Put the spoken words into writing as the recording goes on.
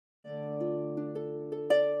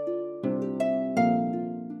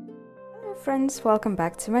friends, welcome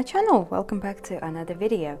back to my channel. Welcome back to another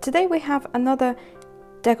video. Today we have another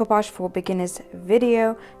decoupage for beginners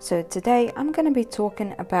video. So today I'm going to be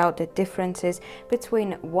talking about the differences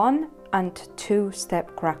between 1 and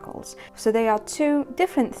 2-step crackles. So they are two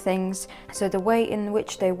different things, so the way in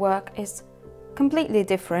which they work is completely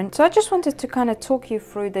different. So I just wanted to kind of talk you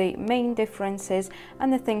through the main differences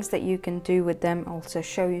and the things that you can do with them. Also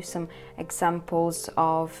show you some examples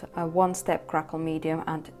of a 1-step crackle medium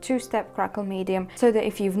and 2-step crackle medium, so that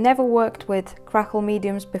if you've never worked with crackle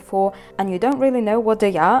mediums before and you don't really know what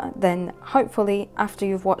they are, then hopefully after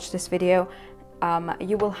you've watched this video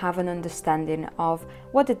you will have an understanding of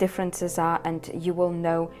what the differences are and you will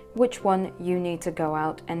know which one you need to go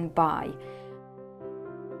out and buy.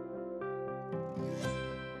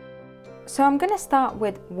 So I'm going to start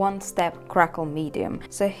with 1-step crackle medium.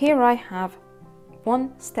 So here I have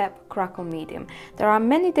 1-step crackle medium. There are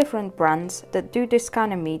many different brands that do this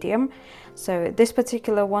kind of medium. So this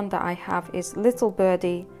particular one that I have is Little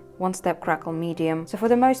Birdie 1-step crackle medium. So for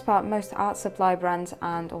the most part, most art supply brands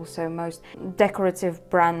and also most decorative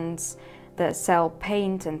brands that sell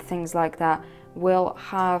paint and things like that will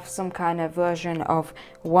have some kind of version of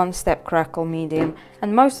 1-step crackle medium,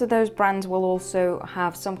 and most of those brands will also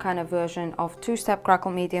have some kind of version of 2-step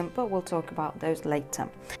crackle medium, but we'll talk about those later.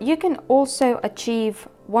 You can also achieve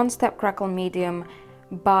 1-step crackle medium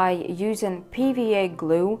by using PVA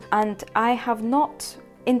glue, and I have not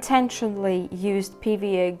intentionally used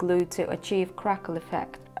PVA glue to achieve crackle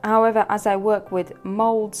effect. However, as I work with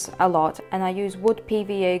molds a lot and I use wood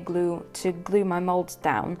PVA glue to glue my molds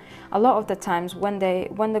down, a lot of the times when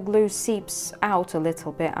the glue seeps out a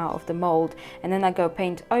little bit out of the mold and then I go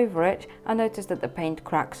paint over it, I notice that the paint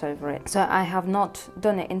cracks over it. So I have not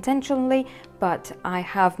done it intentionally, but I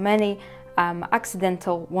have many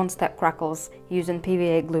accidental 1-step crackles using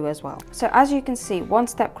PVA glue as well. So as you can see,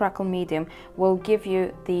 1-step crackle medium will give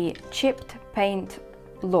you the chipped paint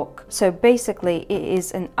look. So basically it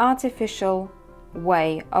is an artificial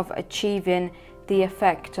way of achieving the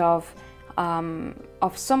effect of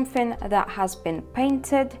something that has been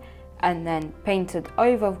painted and then painted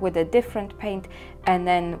over with a different paint, and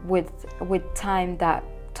then with time that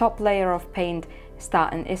top layer of paint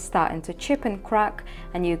is starting to chip and crack,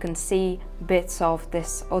 and you can see bits of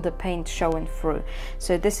this other paint showing through.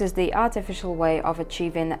 So this is the artificial way of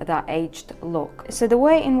achieving that aged look. So the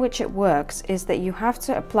way in which it works is that you have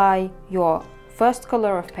to apply your first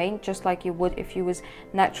color of paint just like you would if you was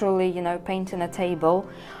naturally, you know, painting a table.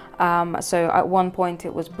 So at one point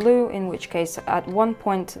it was blue, in which case at one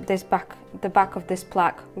point the back of this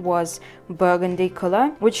plaque was burgundy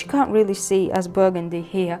color, which you can't really see as burgundy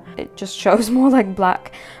here. It just shows more like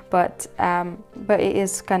black, but it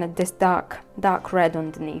is kind of this dark red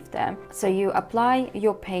underneath there. So you apply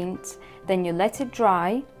your paint, then you let it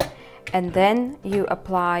dry, and then you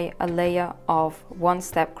apply a layer of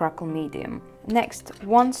 1-step crackle medium. Next,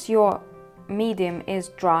 once your medium is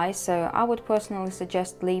dry, so I would personally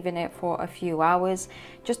suggest leaving it for a few hours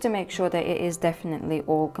just to make sure that it is definitely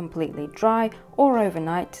all completely dry, or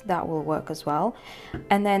overnight, that will work as well.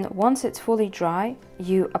 And then once it's fully dry,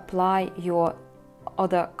 you apply your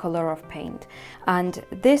other color of paint, and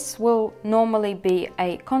this will normally be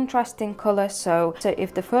a contrasting color. So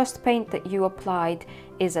if the first paint that you applied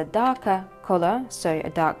is a darker color, so a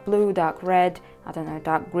dark blue, dark red, I don't know,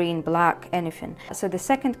 dark green, black, anything. So the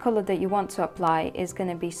second color that you want to apply is going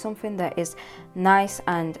to be something that is nice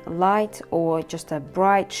and light, or just a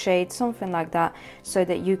bright shade, something like that, so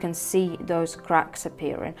that you can see those cracks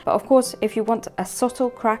appearing. But of course, if you want a subtle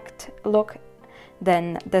cracked look,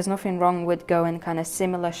 then there's nothing wrong with going kind of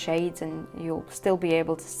similar shades and you'll still be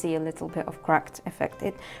able to see a little bit of cracked effect.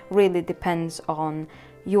 It really depends on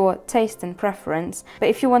your taste and preference, but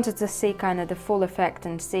if you wanted to see kind of the full effect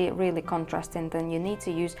and see it really contrasting, then you need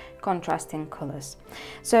to use contrasting colors.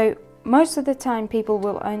 So most of the time people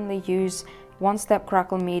will only use 1-step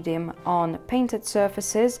crackle medium on painted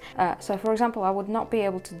surfaces. So for example, I would not be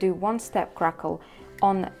able to do 1-step crackle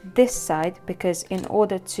on this side, because in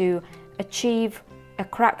order to achieve a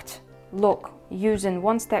cracked look using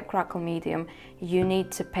 1-step crackle medium, you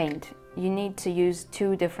need to paint. You need to use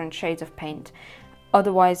 2 different shades of paint.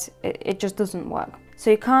 Otherwise, it just doesn't work. So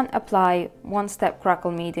you can't apply 1-step crackle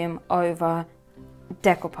medium over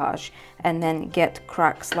decoupage and then get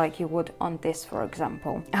cracks like you would on this, for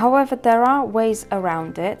example. However, there are ways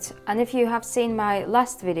around it, and if you have seen my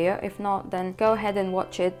last video, if not, then go ahead and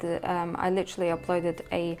watch it. I literally uploaded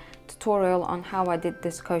a tutorial on how I did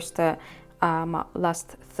this coaster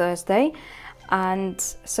last Thursday, and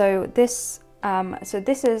so this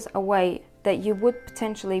is a way that you would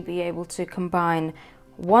potentially be able to combine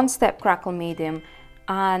 1-step crackle medium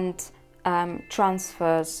and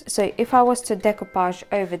transfers. So if I was to decoupage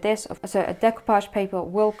over this, so a decoupage paper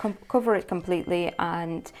will cover it completely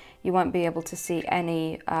and you won't be able to see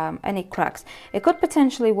any cracks. It could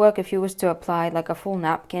potentially work if you was to apply like a full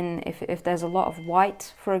napkin, if there's a lot of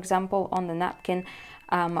white, for example, on the napkin.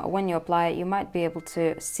 When you apply it, you might be able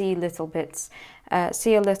to see little bits,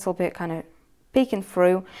 see a little bit kind of peeking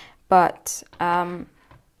through, but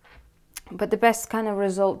the best kind of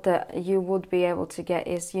result that you would be able to get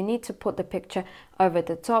is you need to put the picture over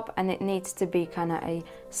the top, and it needs to be kind of a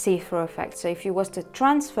see-through effect. So if you was to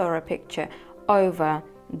transfer a picture over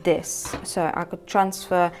this, so I could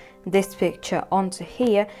transfer this picture onto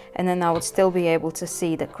here, and then I would still be able to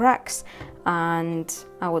see the cracks, and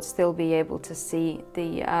I would still be able to see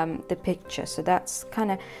the picture. So that's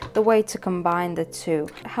kind of the way to combine the two.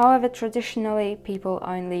 However, traditionally people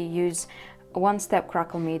only use a one-step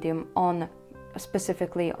crackle medium on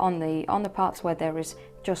specifically on the parts where there is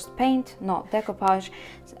just paint, not decoupage.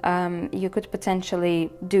 You could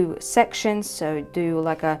potentially do sections, so do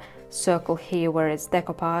like a circle here where it's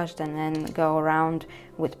decoupaged, and then go around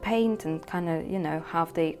with paint and kind of, you know,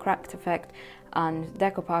 have the cracked effect and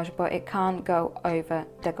decoupage, but it can't go over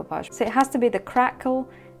decoupage. So it has to be the crackle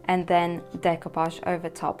and then decoupage over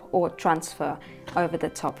top, or transfer over the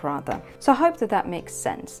top rather. So I hope that that makes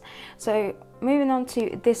sense. So moving on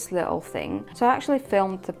to this little thing. So I actually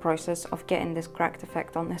filmed the process of getting this cracked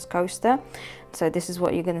effect on this coaster. So this is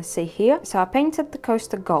what you're going to see here. So I painted the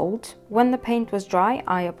coaster gold. When the paint was dry,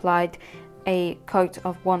 I applied a coat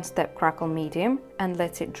of one-step crackle medium and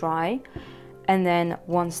let it dry. And then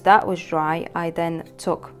once that was dry, I then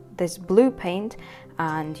took this blue paint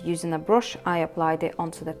and using a brush I applied it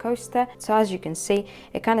onto the coaster. So as you can see,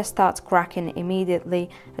 it kind of starts cracking immediately.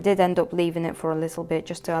 I did end up leaving it for a little bit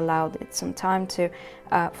just to allow it some time to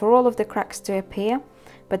for all of the cracks to appear,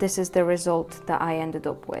 but this is the result that I ended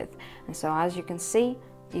up with. And so as you can see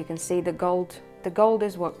the gold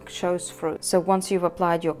is what shows through. So once you've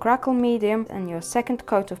applied your crackle medium and your second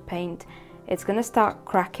coat of paint, it's going to start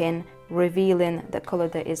cracking, revealing the color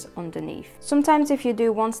that is underneath. Sometimes if you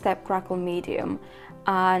do one-step crackle medium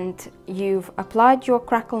and you've applied your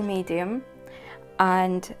crackle medium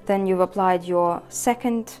and then you've applied your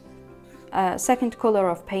second color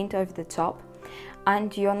of paint over the top,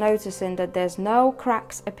 and you're noticing that there's no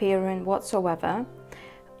cracks appearing whatsoever,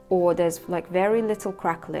 or there's like very little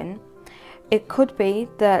crackling, it could be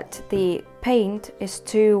that the paint is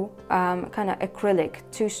too kind of acrylic,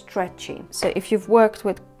 too stretchy. So if you've worked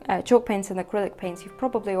with chalk paints and acrylic paints, you've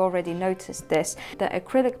probably already noticed this, that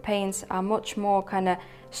acrylic paints are much more kind of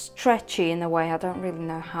stretchy in a way. I don't really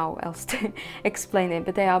know how else to explain it,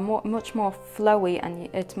 but they are much more flowy, and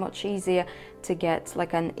it's much easier to get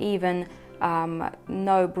like an even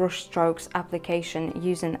no brush strokes application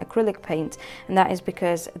using acrylic paint, and that is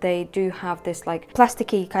because they do have this like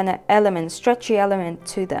plasticky kind of element, stretchy element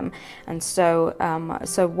to them. And so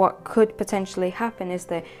so what could potentially happen is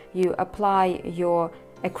that you apply your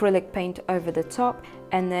acrylic paint over the top,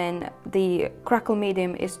 and then the crackle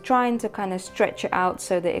medium is trying to kind of stretch it out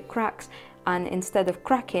so that it cracks, and instead of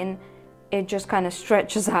cracking, it just kind of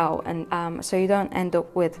stretches out, and so you don't end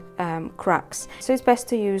up with cracks. So it's best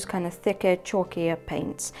to use kind of thicker, chalkier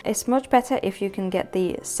paints. It's much better if you can get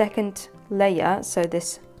the second layer, so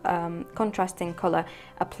this contrasting color,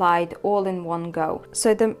 applied all in one go.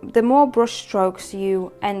 So the more brush strokes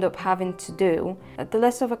you end up having to do, the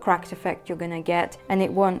less of a cracked effect you're gonna get, and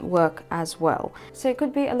it won't work as well. So it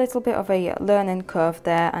could be a little bit of a learning curve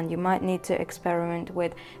there, and you might need to experiment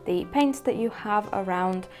with the paints that you have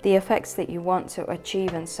around, the effects that you want to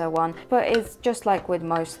achieve, and so on. But it's just like with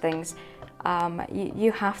most things,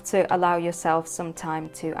 you have to allow yourself some time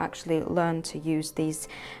to actually learn to use these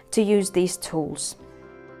tools.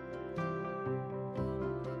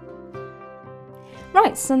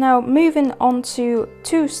 Right, so now moving on to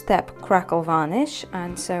two-step crackle varnish,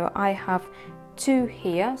 and so I have two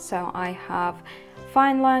here. So I have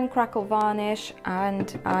fine line crackle varnish,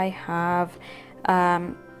 and I have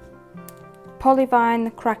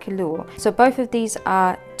Polyvine Craquelure. So both of these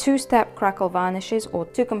are two-step crackle varnishes, or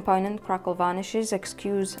two-component crackle varnishes.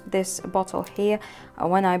 Excuse this bottle here.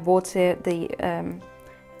 When I bought it,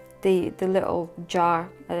 the little jar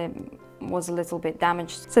was a little bit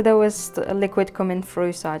damaged, so there was a liquid coming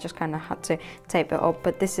through, so I just kind of had to tape it up.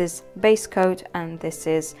 But this is base coat and this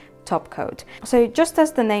is top coat. So just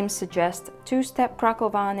as the name suggests, two-step crackle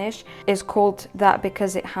varnish is called that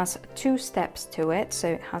because it has two steps to it. So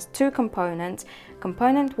it has two components.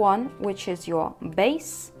 Component one, which is your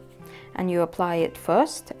base, and you apply it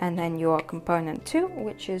first, and then your component two,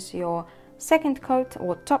 which is your second coat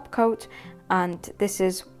or top coat, and this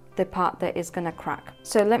is the part that is gonna crack.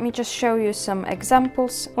 So let me just show you some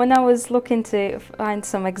examples. When I was looking to find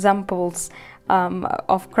some examples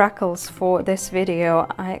of crackles for this video,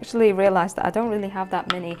 I actually realized that I don't really have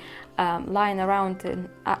that many lying around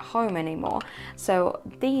at home anymore. So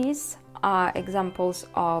these are examples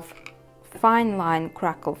of fine line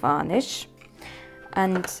crackle varnish,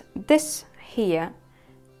 and this here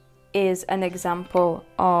is an example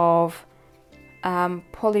of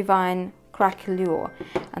polyvine craquelure,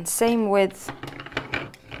 and same with,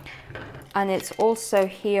 and it's also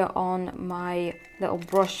here on my little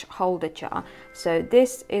brush holder jar. So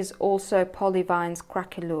this is also Polyvine's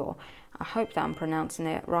Craquelure. I hope that I'm pronouncing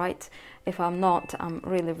it right. If I'm not, I'm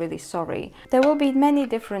really sorry. There will be many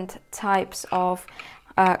different types of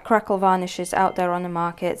crackle varnishes out there on the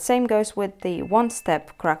market. Same goes with the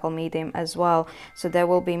one-step crackle medium as well. So there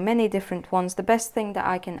will be many different ones. The best thing that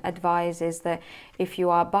I can advise is that if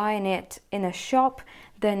you are buying it in a shop,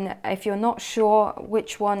 then if you're not sure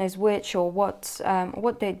which one is which or what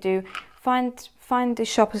they do, find the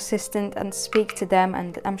shop assistant and speak to them,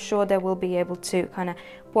 and I'm sure they will be able to kind of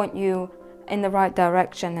point you in the right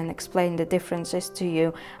direction and explain the differences to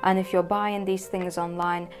you. And if you're buying these things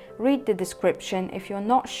online, read the description. If you're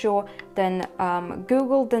not sure, then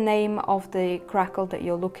Google the name of the crackle that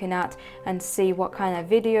you're looking at and see what kind of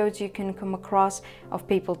videos you can come across of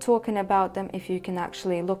people talking about them. If you can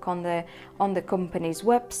actually look on the company's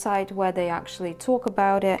website where they actually talk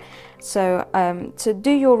about it. So to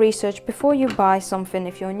do your research before you buy something.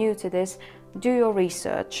 If you're new to this, do your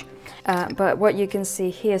research. But what you can see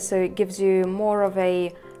here, so it gives you more of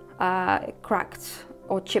a cracked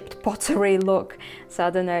or chipped pottery look. So I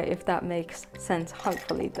don't know if that makes sense.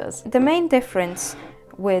 Hopefully it does. The main difference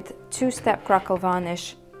with two-step crackle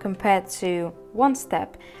varnish compared to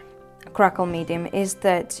one-step crackle medium is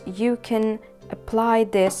that you can apply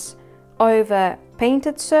this over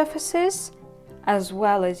painted surfaces, as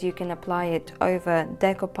well as you can apply it over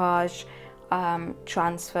decoupage,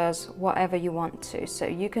 transfers, whatever you want to. So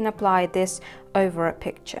you can apply this over a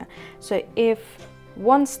picture. So if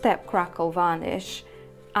one-step crackle varnish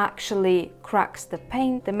actually cracks the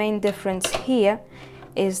paint, the main difference here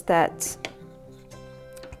is that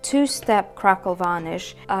two-step crackle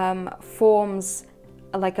varnish forms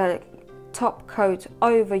like a top coat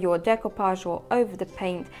over your decoupage or over the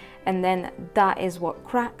paint, and then that is what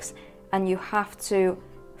cracks, and you have to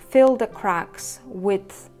fill the cracks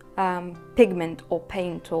with pigment or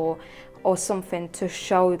paint or something to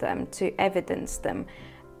show them, to evidence them,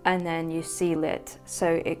 and then you seal it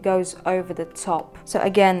so it goes over the top. So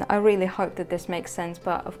again, I really hope that this makes sense,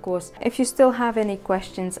 but of course if you still have any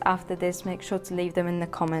questions after this, make sure to leave them in the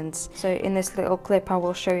comments. So in this little clip I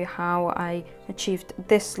will show you how I achieved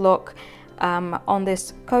this look on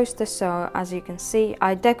this coaster. So as you can see,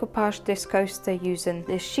 I decoupaged this coaster using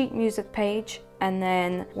this sheet music page, and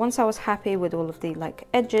then once I was happy with all of the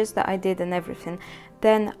edges that I did and everything,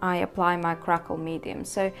 then I apply my crackle medium.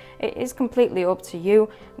 So it is completely up to you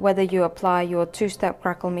whether you apply your two-step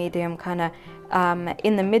crackle medium kind of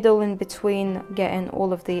in the middle, in between, getting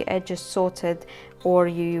all of the edges sorted, or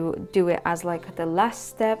you do it as the last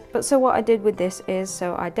step. But so what I did with this is,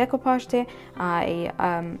 so I decoupaged it,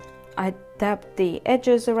 I dabbed the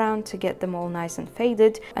edges around to get them all nice and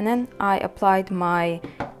faded, and then I applied my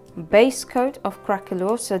base coat of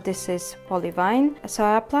Craquelure. So this is Polyvine. So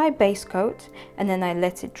I apply base coat and then I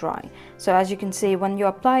let it dry. So as you can see, when you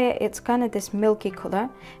apply it, it's kind of this milky color,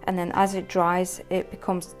 and then as it dries it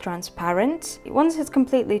becomes transparent. Once it's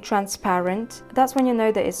completely transparent, that's when you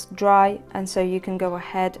know that it's dry, and so you can go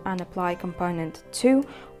ahead and apply component 2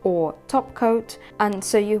 or top coat. And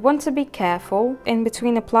so you want to be careful in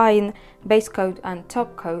between applying base coat and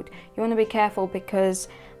top coat. You want to be careful because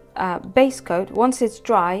base coat, once it's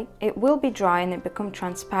dry, it will be dry and it become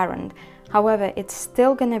transparent. However, it's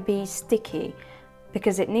still going to be sticky,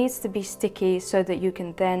 because it needs to be sticky so that you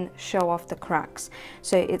can then show off the cracks.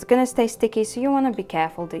 So it's going to stay sticky, so you want to be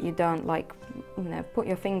careful that you don't put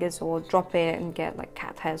your fingers or drop it and get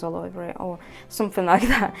cat hairs all over it or something like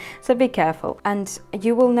that. So be careful. And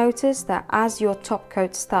you will notice that as your top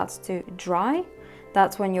coat starts to dry,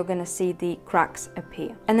 that's when you're going to see the cracks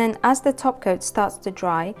appear. And then as the top coat starts to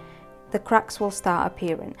dry, the cracks will start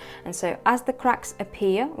appearing. And so as the cracks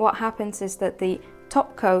appear, what happens is that the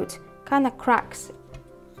top coat kind of cracks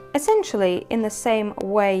essentially in the same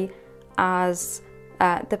way as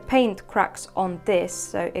the paint cracks on this.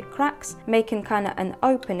 So it cracks, making kind of an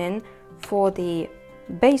opening for the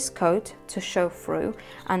base coat to show through.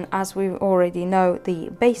 And as we already know, the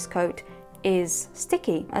base coat is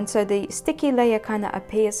sticky, and so the sticky layer kind of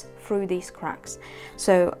appears through these cracks.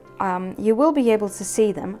 So you will be able to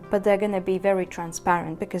see them, but they're going to be very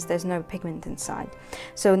transparent because there's no pigment inside.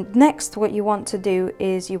 So next, what you want to do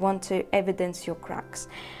is you want to evidence your cracks.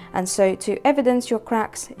 And so to evidence your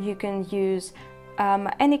cracks, you can use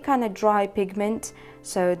any kind of dry pigment.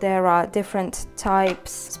 So there are different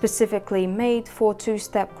types specifically made for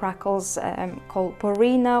two-step crackles called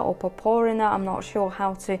Porina or Poporina. I'm not sure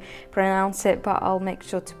how to pronounce it, but I'll make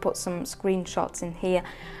sure to put some screenshots in here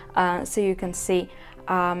so you can see.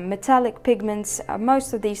 Metallic pigments,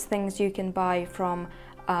 most of these things you can buy from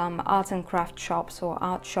art and craft shops or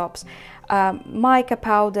art shops. Mica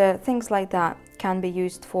powder, things like that can be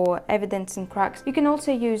used for evidencing cracks. You can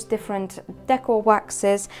also use different decor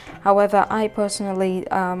waxes. However, I personally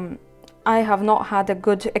I have not had a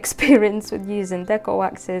good experience with using decor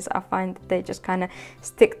waxes. I find they just kind of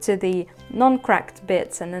stick to the non-cracked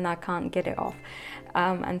bits and then I can't get it off,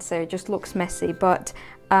 and so it just looks messy. But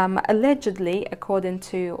allegedly, according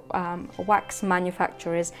to wax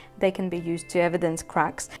manufacturers, they can be used to evidence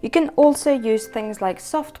cracks. You can also use things like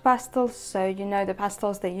soft pastels, so you know, the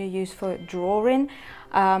pastels that you use for drawing,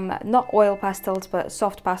 not oil pastels but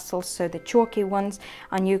soft pastels, so the chalky ones,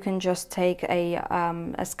 and you can just take a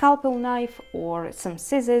scalpel knife or some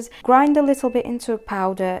scissors, grind a little bit into a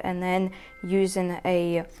powder, and then using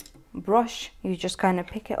a brush you just kind of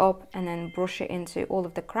pick it up and then brush it into all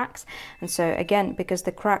of the cracks. And so again, because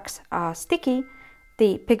the cracks are sticky,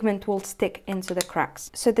 the pigment will stick into the cracks.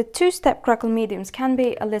 So the two-step crackle mediums can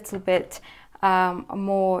be a little bit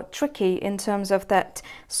more tricky in terms of that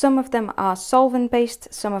some of them are solvent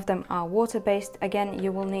based, some of them are water based. Again,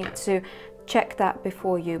 you will need to check that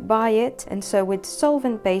before you buy it. And so with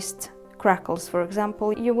solvent based crackles, for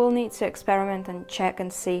example, you will need to experiment and check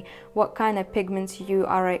and see what kind of pigments you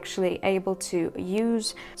are actually able to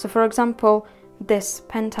use. So for example, this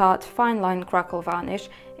Pentart fine line crackle varnish,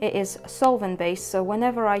 it is solvent based, so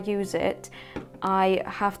whenever I use it I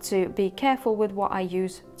have to be careful with what I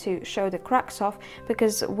use to show the cracks off,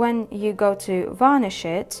 because when you go to varnish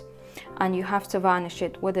it and you have to varnish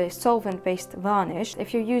it with a solvent based varnish,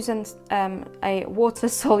 if you're using a water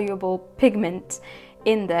soluble pigment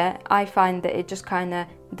in there, I find that it just kind of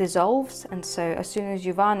dissolves, and so as soon as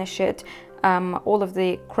you varnish it, all of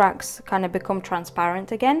the cracks kind of become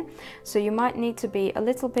transparent again. So you might need to be a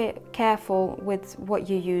little bit careful with what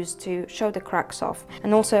you use to show the cracks off.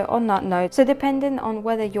 And also on that note, so depending on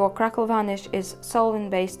whether your crackle varnish is solvent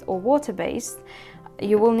based or water based,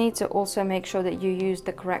 you will need to also make sure that you use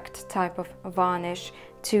the correct type of varnish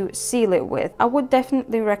to seal it with. I would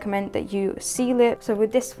definitely recommend that you seal it. So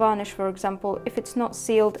with this varnish, for example, if it's not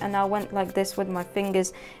sealed and I went like this with my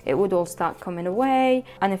fingers, it would all start coming away,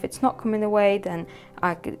 and if it's not coming away, then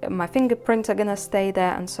my fingerprints are gonna stay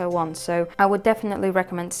there and so on. So I would definitely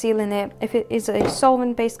recommend sealing it. If it is a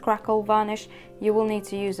solvent based crackle varnish, you will need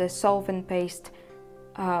to use a solvent based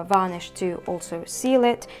varnish to also seal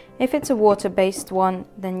it. If it's a water-based one,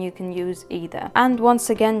 then you can use either. And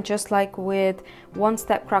once again, just like with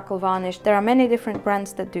one-step crackle varnish, there are many different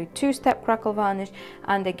brands that do two-step crackle varnish,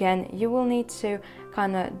 and again, you will need to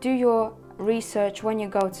kind of do your research when you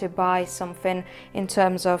go to buy something in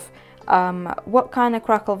terms of what kind of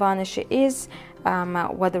crackle varnish it is,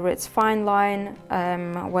 whether it's fine line,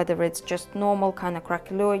 whether it's just normal kind of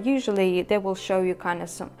craquelure. Usually they will show you kind of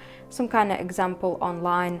some kind of example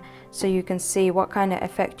online, so you can see what kind of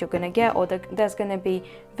effect you're going to get, or there's going to be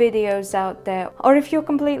videos out there. Or if you're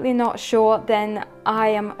completely not sure, then I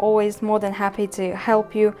am always more than happy to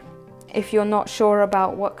help you. If you're not sure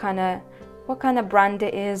about what kind of brand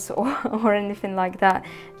it is or anything like that,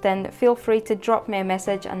 then feel free to drop me a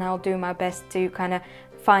message and I'll do my best to kind of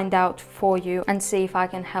find out for you and see if I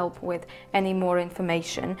can help with any more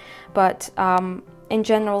information. But in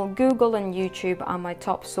general, Google and YouTube are my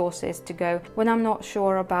top sources to go when I'm not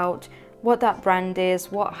sure about what that brand is,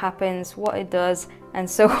 what happens, what it does, and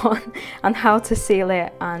so on, and how to seal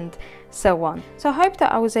it and so on. So I hope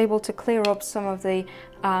that I was able to clear up some of the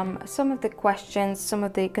questions, some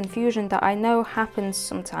of the confusion that I know happens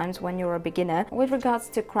sometimes when you're a beginner with regards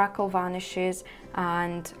to crackle varnishes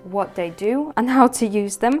and what they do and how to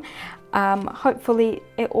use them. Hopefully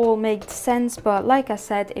it all made sense, but like I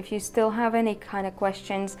said, if you still have any kind of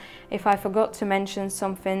questions, if I forgot to mention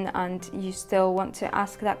something and you still want to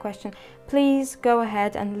ask that question, please go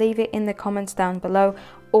ahead and leave it in the comments down below,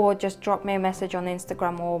 or just drop me a message on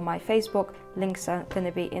Instagram or my Facebook. Links are going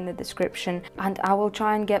to be in the description, and I will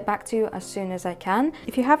try and get back to you as soon as I can.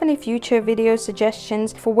 If you have any future video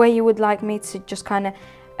suggestions for where you would like me to just kind of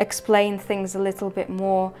explain things a little bit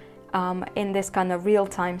more in this kind of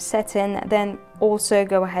real-time setting, then also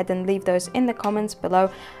go ahead and leave those in the comments below.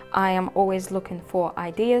 I am always looking for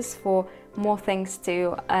ideas for more things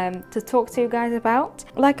to talk to you guys about.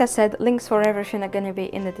 Like I said, links for everything are going to be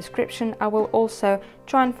in the description. I will also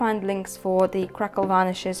try and find links for the Crackle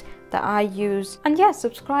varnishes that I use. And yeah,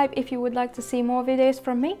 subscribe if you would like to see more videos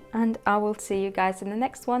from me, and I will see you guys in the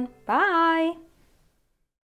next one. Bye!